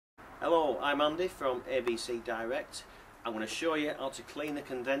Hello, I'm Andy from ABC Direct. I'm going to show you how to clean the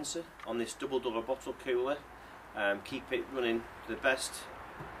condenser on this double door bottle cooler. Keep it running to the best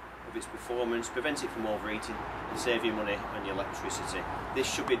of its performance, prevent it from overheating and save you money on your electricity. This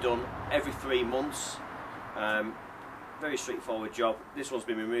should be done every 3 months. Very straightforward job. This one's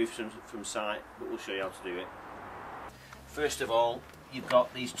been removed from site, but we'll show you how to do it. First of all, you've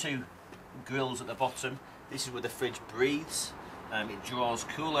got these two grills at the bottom. This is where the fridge breathes. It draws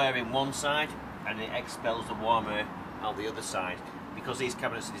cool air in one side and it expels the warm air out the other side. Because these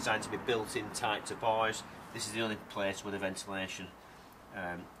cabinets are designed to be built in tight to bars, this is the only place where the ventilation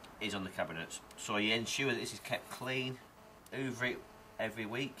is on the cabinets. So you ensure that this is kept clean over it every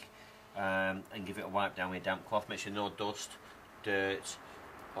week, and give it a wipe down with a damp cloth. Make sure no dust, dirt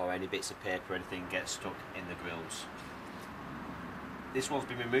or any bits of paper or anything gets stuck in the grills. This one's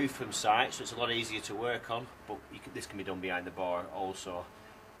been removed from site, so it's a lot easier to work on, but this can be done behind the bar also.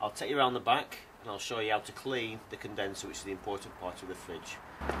 I'll take you around the back and I'll show you how to clean the condenser, which is the important part of the fridge.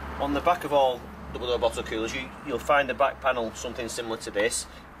 On the back of all double door bottle coolers, you'll find the back panel something similar to this,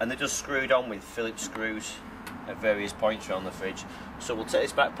 and they're just screwed on with Phillips screws at various points around the fridge. So we'll take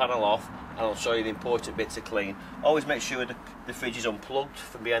this back panel off and I'll show you the important bit to clean. Always make sure the fridge is unplugged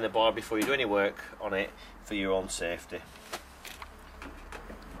from behind the bar before you do any work on it for your own safety.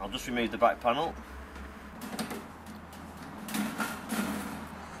 I'll just remove the back panel.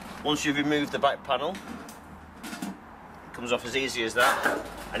 Once you've removed the back panel, it comes off as easy as that,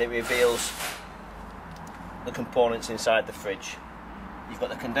 and it reveals the components inside the fridge. You've got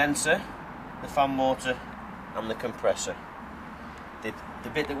the condenser, the fan motor and the compressor. The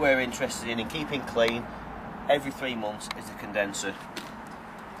bit that we're interested in keeping clean every 3 months is the condenser.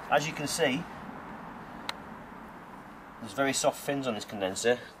 As you can see, there's very soft fins on this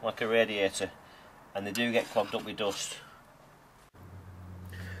condenser, like a radiator, and they do get clogged up with dust.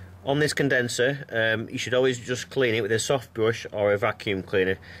 On this condenser, you should always just clean it with a soft brush or a vacuum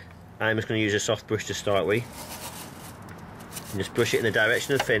cleaner. I'm just going to use a soft brush to start with. And just brush it in the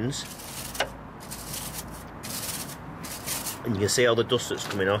direction of the fins. And you can see all the dust that's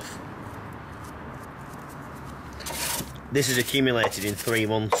coming off. This is accumulated in 3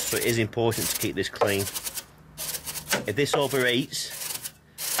 months, so it is important to keep this clean. If this overheats,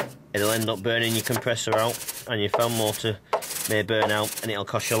 it'll end up burning your compressor out, and your fan motor may burn out, and it'll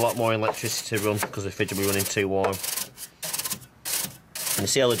cost you a lot more electricity to run because the fridge will be running too warm. And you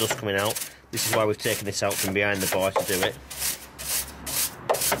see all the dust coming out. This is why we've taken this out from behind the bar to do it.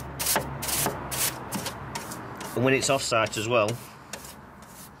 And when it's off site as well,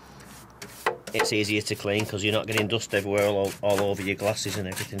 it's easier to clean because you're not getting dust everywhere all over your glasses and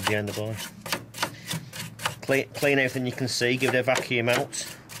everything behind the bar. Clean everything you can see, give it a vacuum out.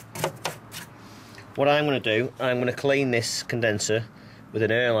 What I'm going to do, I'm going to clean this condenser with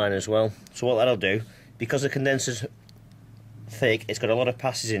an air line as well. So what that'll do, because the condenser's thick, it's got a lot of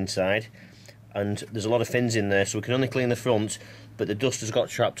passes inside and there's a lot of fins in there, so we can only clean the front, but the dust has got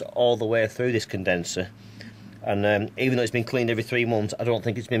trapped all the way through this condenser. And even though it's been cleaned every 3 months, I don't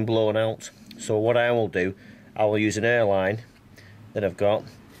think it's been blown out. So what I will do, I will use an air line that I've got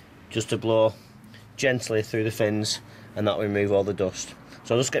just to blow gently through the fins, and that will remove all the dust.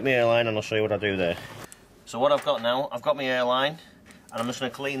 So I'll just get my air line and I'll show you what I do there. So what I've got now, I've got my air line, and I'm just going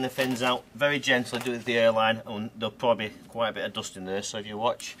to clean the fins out very gently, do it with the air line, and there'll probably be quite a bit of dust in there, so if you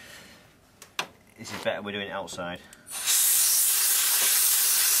watch, this is better we're doing it outside.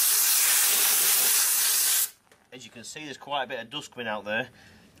 As you can see, there's quite a bit of dust coming out there,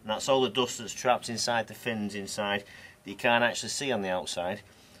 and that's all the dust that's trapped inside the fins inside that you can't actually see on the outside.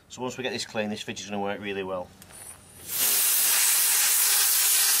 So once we get this clean, this fridge is going to work really well.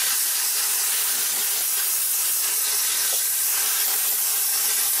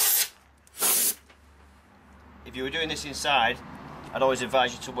 If you were doing this inside, I'd always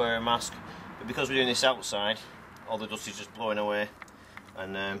advise you to wear a mask, but because we're doing this outside, all the dust is just blowing away,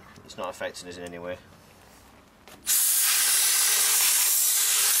 and it's not affecting us in any way.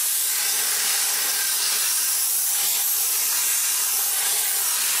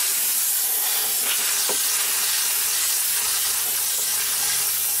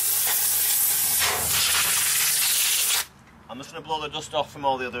 I'm just going to blow the dust off from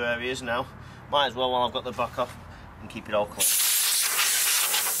all the other areas now. Might as well while I've got the back off and keep it all clean.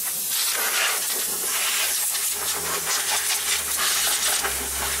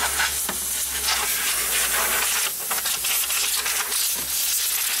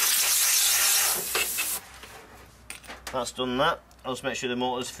 That's done that. I'll just make sure the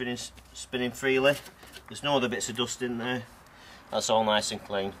motor's spinning freely. There's no other bits of dust in there. That's all nice and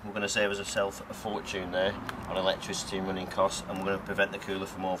clean. We're going to save ourselves a fortune there. on electricity and running costs, and we're going to prevent the cooler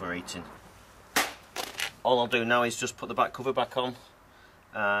from overheating. All I'll do now is just put the back cover back on,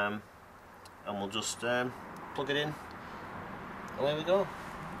 and we'll just plug it in. Away we go.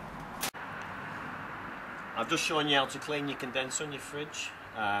 I've just shown you how to clean your condenser on your fridge.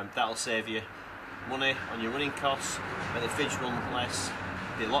 That'll save you money on your running costs, make the fridge run less,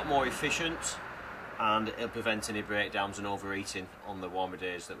 be a lot more efficient, and it'll prevent any breakdowns and overheating on the warmer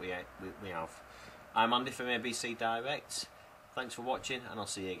days that we have. I'm Andy from ABC Direct. Thanks for watching, and I'll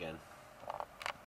see you again.